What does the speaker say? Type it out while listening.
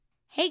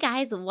Hey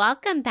guys,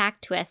 welcome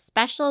back to a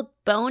special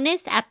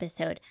bonus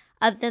episode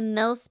of the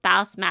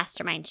MilSpouse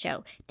Mastermind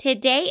Show.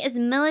 Today is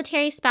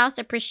Military Spouse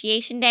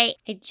Appreciation Day.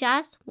 I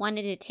just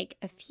wanted to take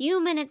a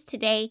few minutes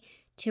today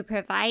to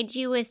provide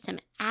you with some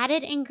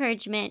added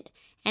encouragement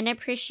and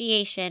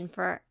appreciation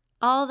for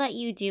all that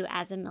you do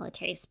as a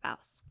military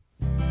spouse.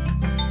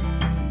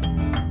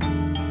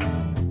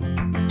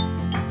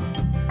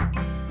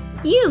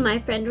 You, my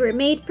friend, were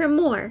made for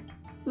more.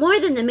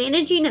 More than the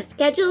managing of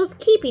schedules,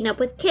 keeping up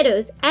with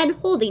kiddos, and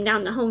holding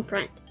down the home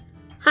front.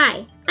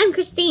 Hi, I'm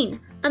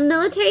Christine, a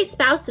military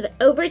spouse of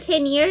over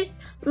 10 years,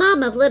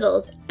 mom of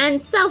littles, and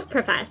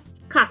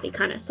self-professed coffee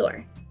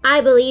connoisseur.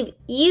 I believe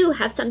you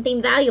have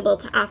something valuable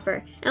to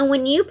offer, and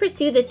when you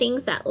pursue the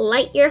things that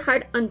light your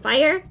heart on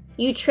fire,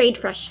 you trade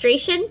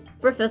frustration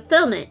for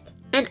fulfillment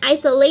and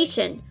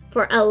isolation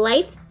for a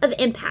life of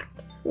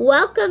impact.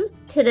 Welcome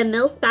to the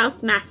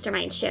MilSpouse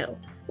Mastermind Show.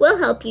 We'll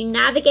help you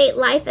navigate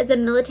life as a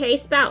military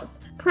spouse,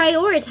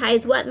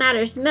 prioritize what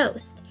matters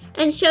most,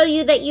 and show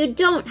you that you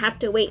don't have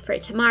to wait for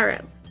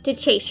tomorrow to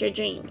chase your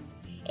dreams.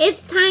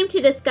 It's time to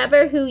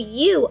discover who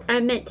you are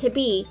meant to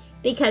be,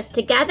 because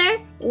together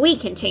we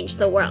can change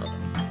the world.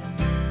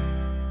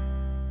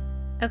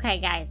 Okay,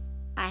 guys,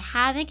 I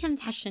have a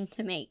confession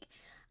to make.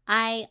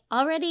 I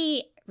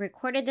already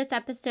recorded this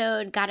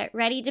episode, got it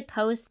ready to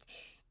post,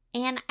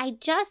 and I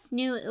just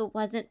knew it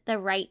wasn't the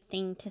right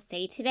thing to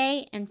say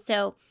today, and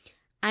so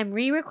I'm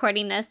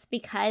re-recording this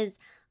because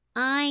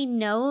I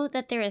know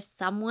that there is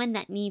someone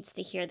that needs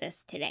to hear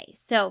this today.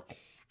 So,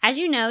 as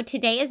you know,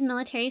 today is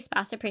Military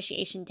Spouse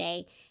Appreciation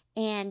Day,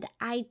 and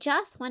I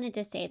just wanted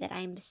to say that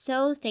I'm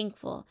so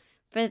thankful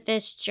for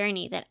this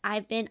journey that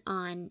I've been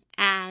on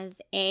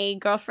as a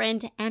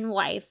girlfriend and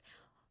wife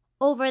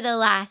over the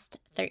last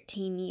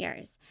 13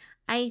 years.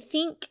 I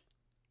think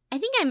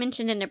I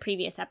mentioned in a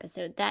previous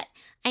episode that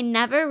I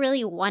never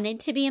really wanted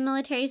to be a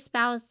military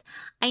spouse.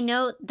 I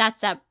know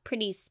that's a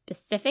pretty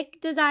specific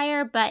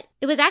desire, but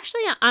it was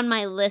actually on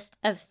my list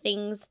of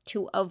things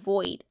to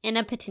avoid in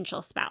a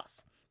potential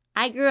spouse.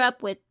 I grew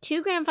up with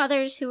two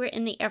grandfathers who were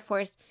in the Air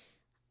Force,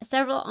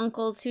 several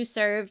uncles who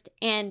served,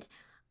 and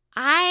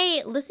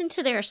I listened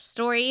to their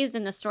stories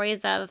and the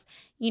stories of,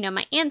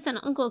 my aunts and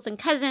uncles and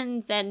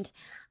cousins, and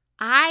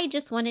I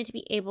just wanted to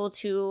be able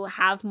to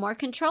have more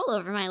control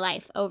over my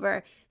life,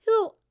 over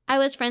who I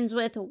was friends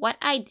with, what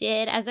I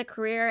did as a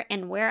career,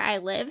 and where I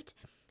lived.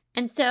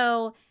 And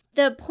so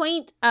the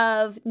point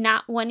of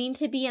not wanting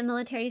to be a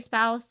military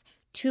spouse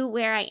to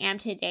where I am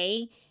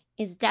today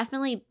has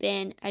definitely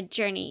been a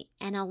journey.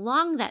 And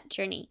along that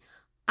journey,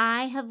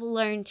 I have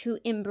learned to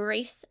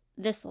embrace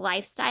this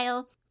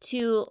lifestyle,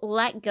 to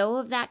let go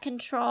of that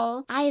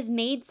control. I have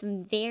made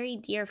some very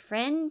dear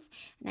friends,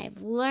 and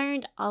I've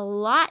learned a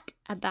lot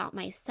about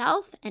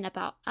myself and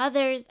about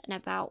others and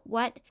about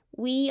what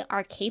we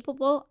are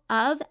capable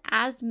of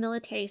as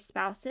military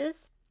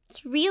spouses.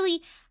 It's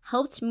really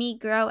helped me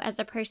grow as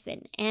a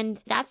person,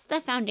 and that's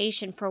the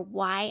foundation for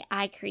why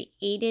I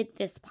created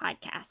this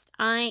podcast.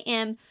 I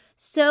am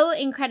so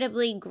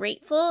incredibly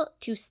grateful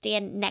to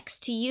stand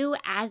next to you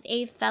as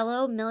a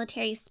fellow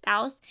military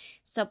spouse,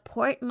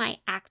 support my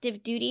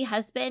active duty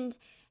husband,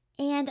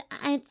 and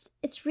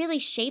it's really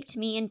shaped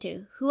me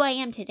into who I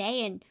am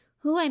today and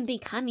who I'm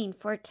becoming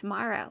for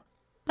tomorrow.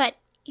 But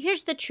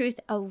here's the truth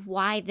of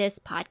why this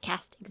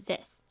podcast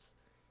exists.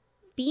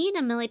 Being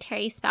a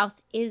military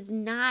spouse is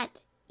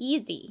not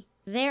easy.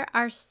 There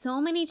are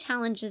so many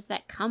challenges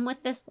that come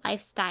with this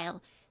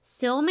lifestyle,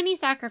 so many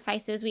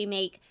sacrifices we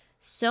make,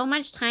 so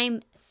much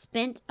time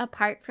spent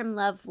apart from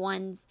loved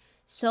ones,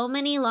 so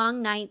many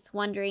long nights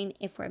wondering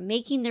if we're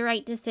making the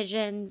right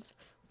decisions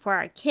for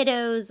our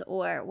kiddos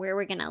or where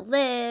we're going to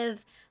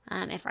live,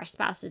 if our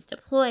spouse is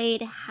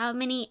deployed, how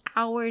many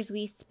hours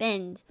we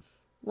spend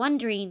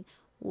wondering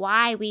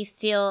why we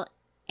feel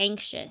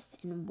anxious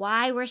and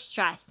why we're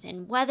stressed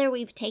and whether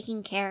we've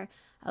taken care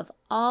of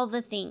all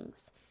the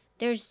things.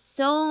 There's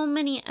so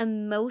many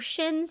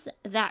emotions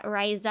that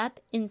rise up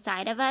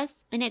inside of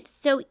us, and it's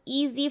so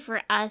easy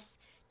for us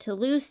to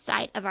lose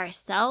sight of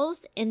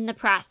ourselves in the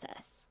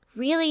process.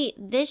 Really,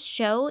 this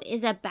show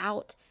is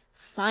about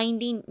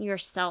finding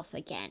yourself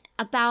again,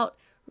 about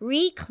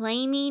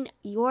reclaiming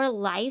your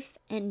life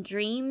and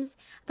dreams,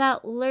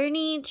 about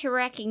learning to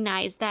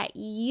recognize that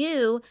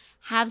you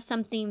have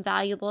something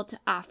valuable to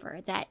offer,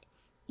 that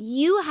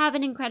you have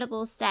an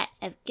incredible set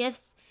of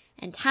gifts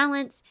and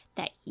talents,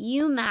 that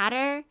you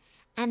matter,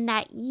 and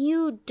that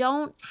you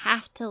don't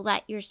have to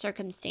let your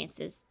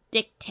circumstances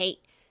dictate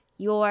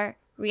your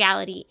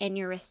reality and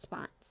your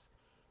response.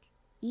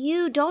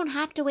 You don't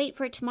have to wait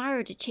for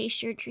tomorrow to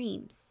chase your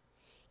dreams.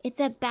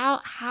 It's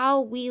about how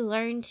we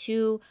learn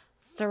to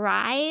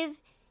thrive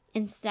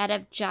instead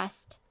of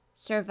just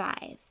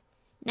survive.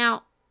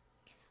 Now,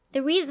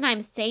 the reason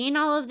I'm saying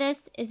all of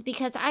this is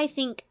because I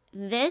think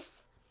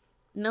this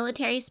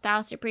Military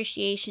Spouse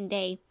Appreciation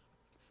Day,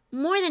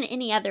 more than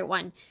any other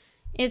one,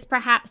 is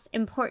perhaps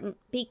important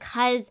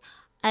because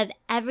of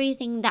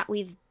everything that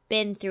we've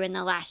been through in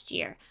the last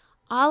year.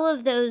 All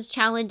of those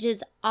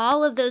challenges,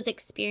 all of those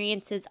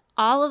experiences,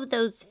 all of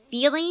those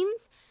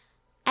feelings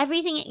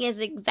everything is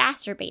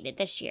exacerbated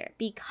this year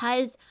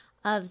because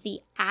of the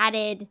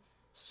added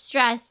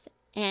stress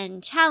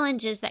and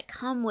challenges that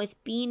come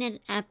with being in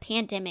a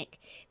pandemic,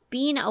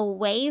 being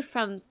away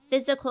from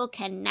physical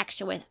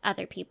connection with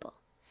other people.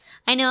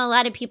 I know a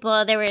lot of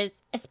people, there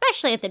was,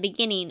 especially at the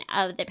beginning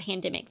of the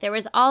pandemic, there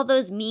was all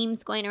those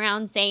memes going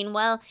around saying,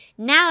 well,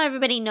 now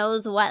everybody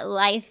knows what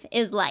life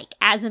is like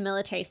as a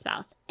military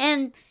spouse.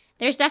 And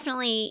there's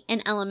definitely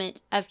an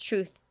element of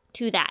truth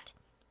to that.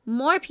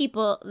 More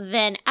people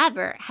than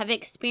ever have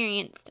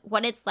experienced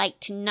what it's like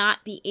to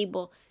not be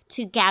able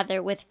to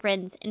gather with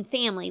friends and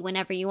family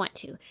whenever you want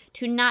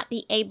to not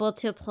be able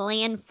to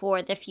plan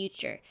for the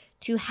future,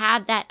 to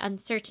have that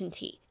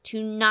uncertainty,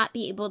 to not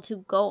be able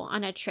to go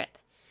on a trip.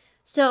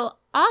 So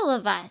all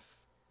of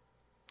us,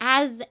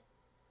 as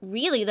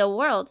really the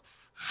world,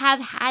 have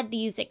had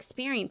these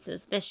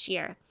experiences this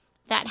year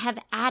that have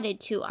added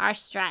to our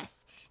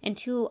stress and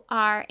to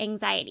our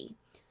anxiety.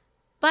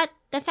 But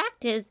the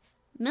fact is,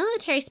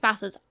 military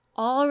spouses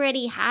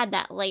already had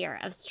that layer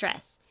of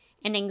stress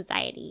and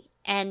anxiety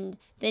and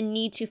the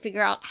need to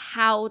figure out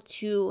how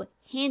to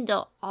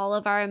handle all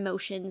of our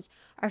emotions,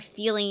 our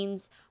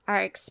feelings, our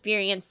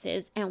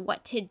experiences, and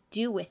what to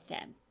do with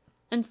them.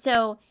 And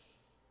so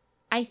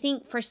I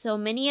think for so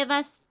many of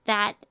us,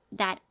 that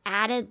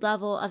added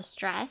level of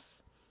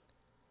stress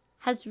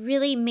has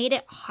really made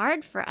it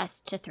hard for us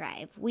to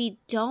thrive. We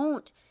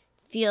don't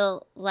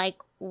feel like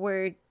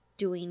we're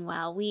doing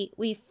well.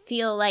 We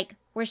feel like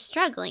we're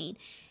struggling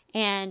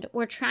and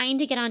we're trying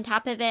to get on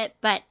top of it,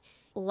 but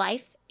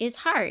life is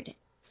hard.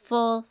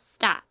 Full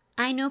stop.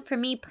 I know for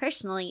me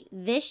personally,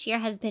 this year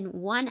has been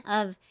one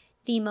of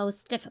the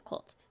most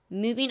difficult.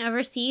 Moving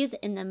overseas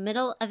in the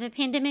middle of a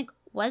pandemic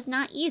was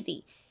not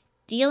easy.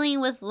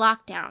 Dealing with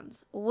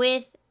lockdowns,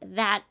 with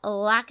that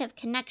lack of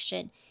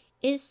connection,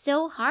 is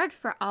so hard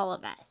for all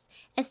of us,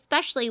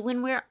 especially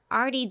when we're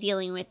already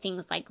dealing with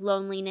things like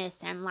loneliness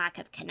and lack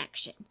of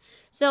connection.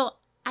 So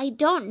I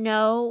don't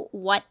know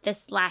what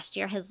this last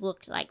year has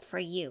looked like for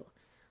you,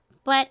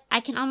 but I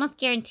can almost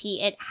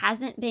guarantee it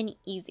hasn't been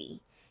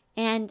easy.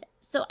 And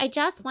so I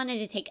just wanted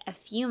to take a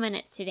few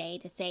minutes today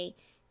to say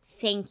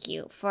thank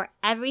you for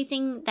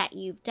everything that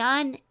you've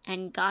done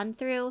and gone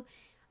through.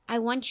 I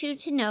want you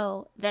to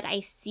know that I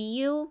see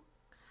you,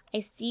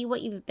 I see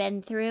what you've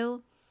been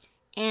through,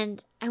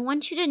 and I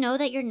want you to know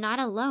that you're not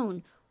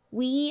alone.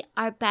 We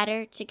are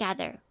better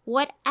together.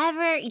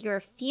 Whatever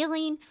you're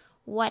feeling,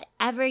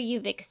 whatever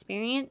you've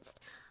experienced,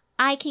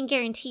 I can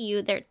guarantee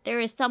you that there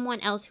is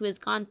someone else who has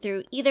gone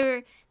through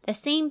either the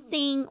same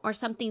thing or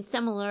something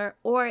similar,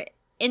 or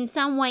in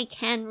some way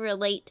can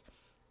relate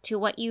to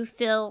what you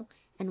feel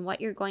and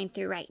what you're going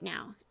through right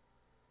now.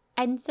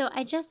 And so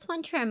I just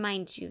want to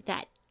remind you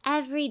that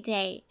every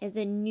day is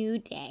a new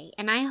day,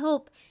 and I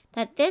hope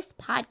that this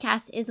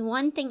podcast is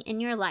one thing in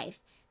your life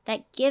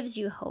that gives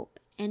you hope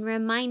and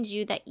reminds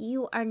you that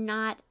you are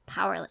not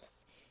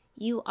powerless.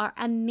 You are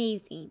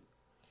amazing.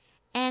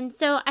 And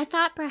so I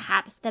thought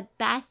perhaps the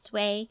best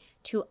way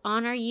to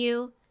honor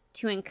you,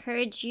 to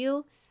encourage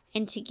you,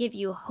 and to give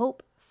you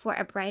hope for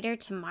a brighter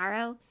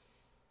tomorrow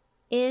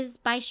is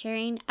by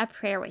sharing a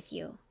prayer with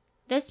you.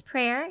 This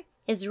prayer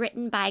is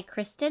written by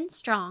Kristen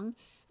Strong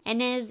and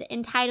is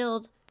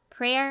entitled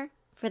Prayer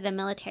for the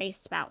Military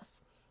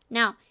Spouse.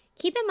 Now,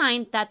 keep in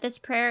mind that this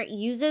prayer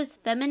uses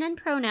feminine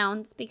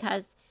pronouns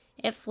because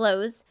it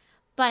flows,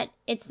 but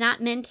it's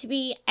not meant to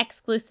be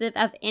exclusive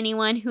of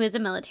anyone who is a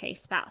military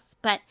spouse.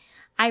 But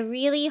I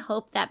really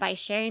hope that by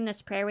sharing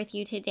this prayer with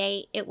you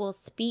today, it will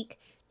speak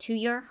to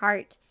your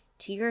heart,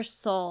 to your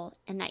soul,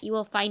 and that you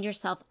will find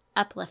yourself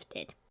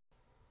uplifted.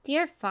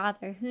 Dear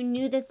Father, who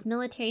knew this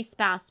military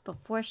spouse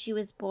before she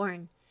was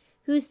born,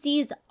 who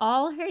sees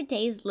all her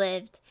days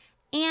lived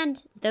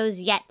and those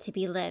yet to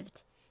be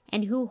lived,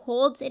 and who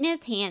holds in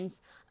his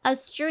hands a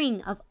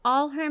string of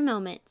all her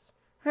moments,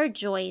 her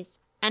joys,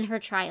 and her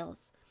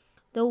trials,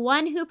 the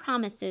one who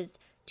promises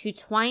to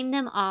twine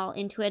them all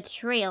into a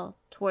trail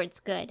towards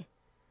good.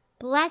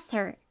 Bless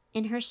her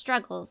in her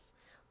struggles,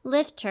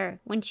 lift her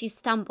when she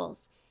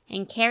stumbles,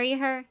 and carry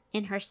her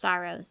in her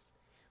sorrows.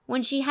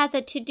 When she has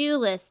a to-do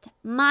list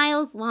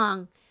miles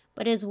long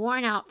but is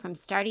worn out from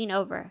starting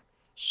over,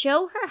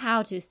 show her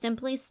how to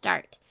simply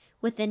start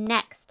with the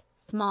next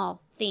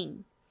small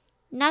thing.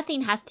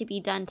 Nothing has to be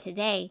done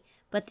today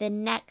but the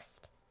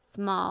next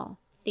small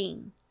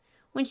thing.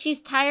 When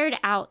she's tired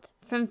out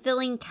from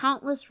filling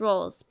countless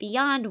roles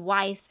beyond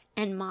wife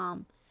and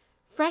mom,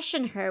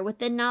 freshen her with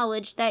the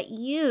knowledge that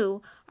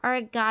you are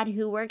a God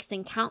who works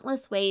in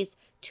countless ways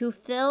to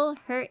fill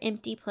her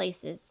empty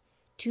places,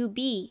 to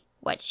be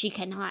what she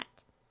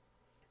cannot.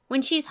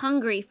 When she's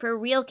hungry for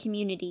real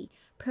community,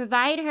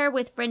 provide her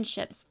with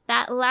friendships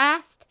that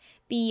last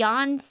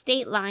beyond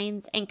state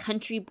lines and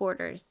country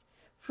borders,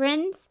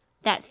 friends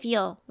that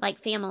feel like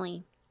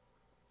family.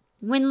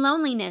 When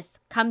loneliness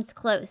comes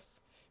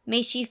close,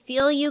 may she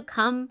feel you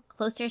come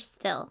closer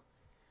still.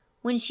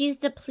 When she's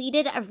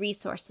depleted of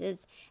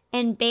resources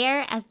and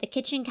bare as the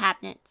kitchen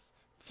cabinets,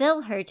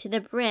 fill her to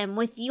the brim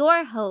with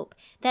your hope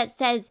that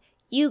says,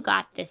 "You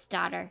got this,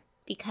 daughter,"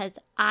 because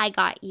I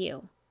got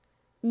you.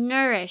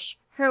 Nourish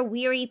her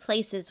weary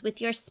places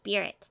with your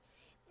spirit.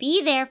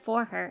 Be there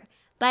for her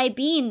by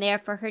being there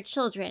for her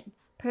children,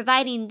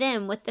 providing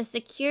them with the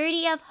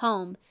security of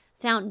home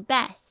found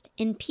best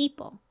in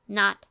people,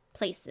 not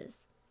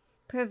places.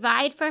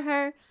 Provide for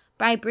her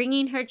by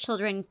bringing her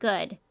children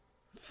good,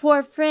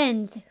 for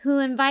friends who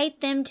invite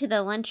them to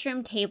the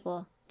lunchroom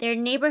table, their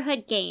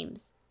neighborhood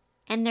games,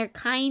 and their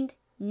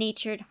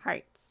kind-natured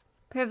hearts.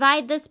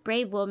 Provide this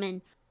brave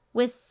woman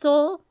with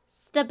soul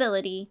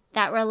stability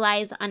that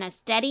relies on a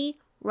steady,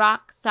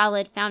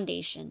 rock-solid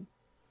foundation.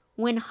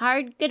 When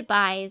hard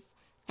goodbyes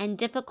and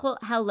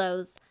difficult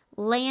hellos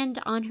land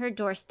on her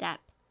doorstep,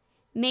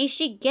 may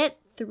she get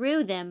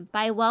through them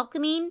by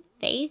welcoming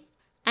faith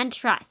and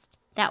trust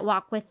that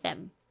walk with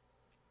them.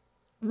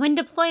 When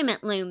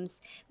deployment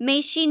looms,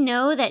 may she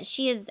know that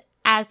she is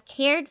as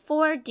cared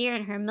for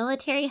during her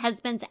military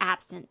husband's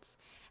absence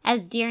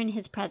as during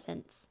his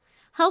presence.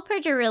 Help her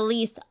to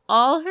release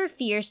all her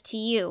fears to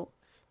you,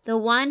 the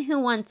one who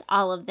wants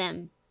all of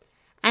them.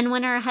 And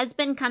when her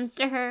husband comes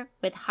to her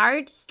with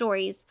hard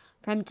stories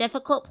from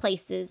difficult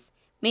places,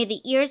 may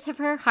the ears of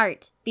her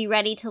heart be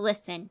ready to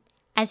listen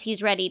as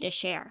he's ready to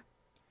share.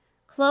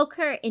 Cloak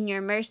her in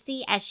your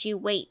mercy as she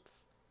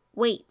waits,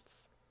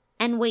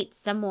 and waits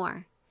some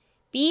more.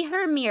 Be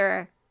her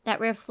mirror that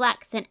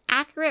reflects an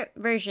accurate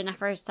version of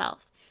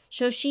herself,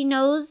 so she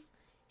knows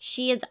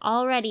she is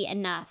already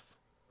enough,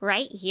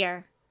 right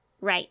here,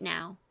 right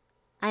now.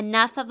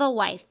 Enough of a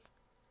wife,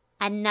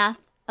 enough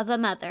of a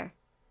mother,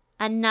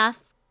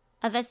 enough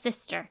of a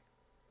sister,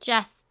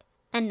 just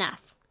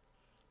enough.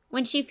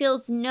 When she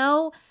feels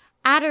no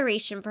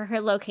adoration for her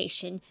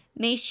location,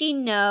 may she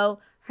know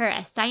her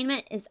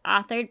assignment is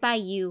authored by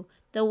you,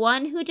 the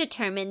one who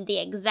determined the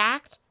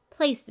exact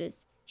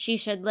places she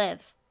should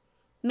live.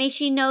 May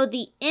she know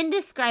the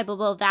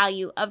indescribable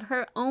value of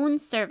her own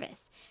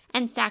service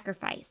and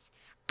sacrifice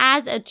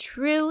as a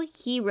true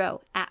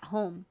hero at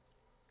home.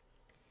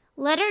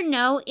 Let her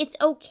know it's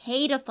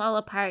okay to fall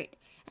apart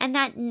and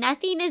that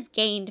nothing is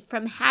gained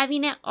from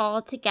having it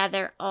all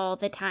together all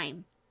the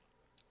time.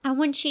 And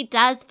when she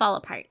does fall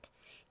apart,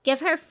 give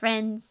her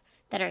friends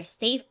that are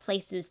safe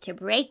places to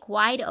break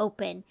wide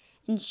open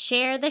and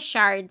share the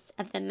shards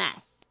of the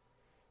mess,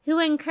 who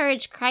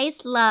encourage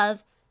Christ's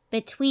love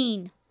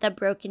between the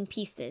broken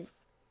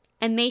pieces.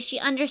 And may she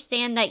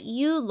understand that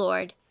you,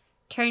 Lord,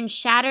 turn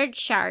shattered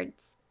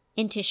shards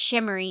into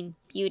shimmering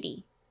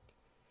beauty.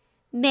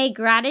 May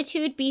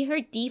gratitude be her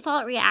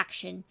default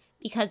reaction,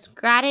 because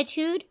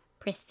gratitude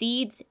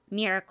precedes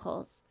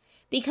miracles.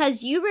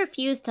 Because you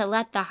refuse to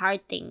let the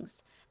hard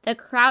things, the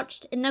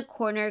crouched in the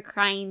corner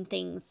crying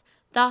things,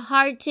 the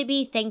hard to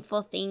be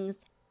thankful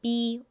things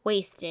be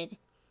wasted.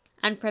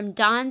 And from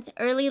dawn's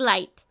early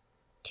light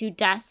to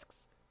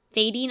dusk's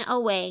fading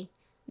away,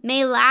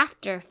 may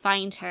laughter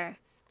find her,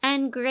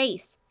 and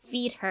grace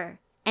feed her,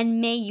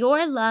 and may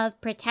your love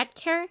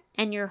protect her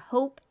and your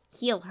hope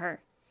heal her.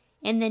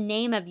 In the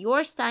name of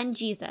your Son,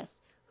 Jesus,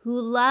 who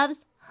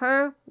loves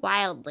her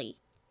wildly.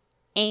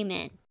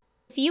 Amen.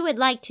 If you would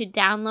like to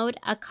download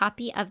a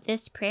copy of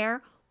this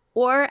prayer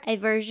or a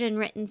version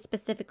written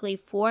specifically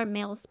for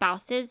male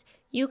spouses,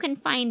 you can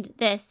find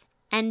this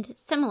and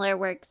similar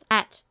works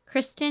at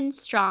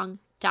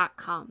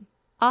KristenStrong.com.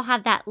 I'll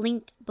have that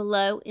linked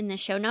below in the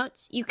show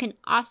notes. You can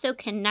also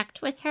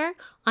connect with her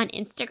on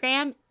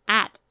Instagram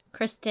at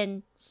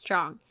Kristen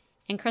Strong.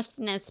 And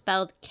Kristen is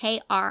spelled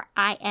Kristen.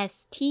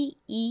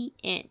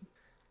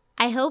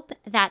 I hope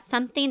that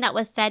something that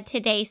was said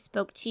today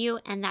spoke to you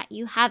and that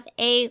you have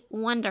a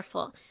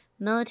wonderful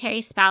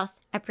Military Spouse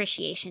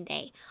Appreciation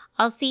Day.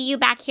 I'll see you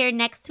back here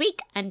next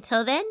week.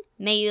 Until then,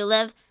 may you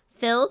live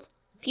filled,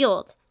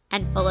 fueled,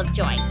 and full of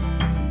joy.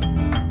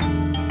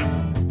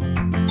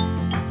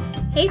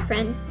 Hey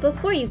friend,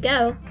 before you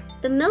go,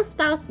 the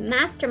MilSpouse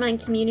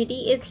Mastermind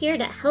community is here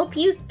to help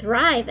you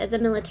thrive as a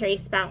military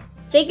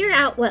spouse. Figure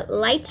out what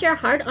lights your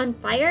heart on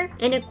fire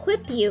and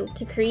equip you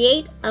to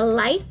create a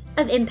life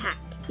of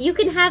impact. You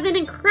can have an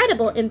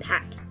incredible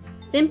impact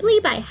simply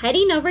by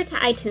heading over to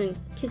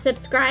iTunes to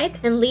subscribe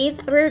and leave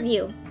a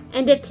review.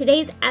 And if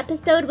today's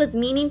episode was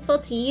meaningful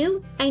to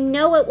you, I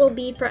know it will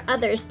be for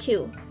others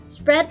too.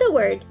 Spread the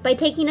word by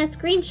taking a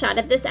screenshot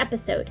of this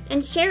episode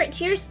and share it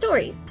to your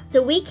stories so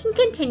we can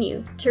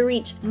continue to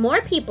reach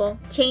more people,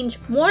 change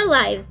more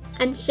lives,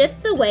 and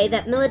shift the way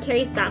that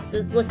military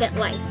spouses look at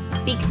life.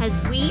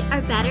 Because we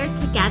are better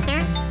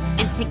together,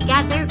 and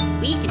together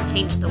we can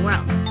change the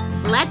world.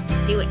 Let's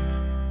do it.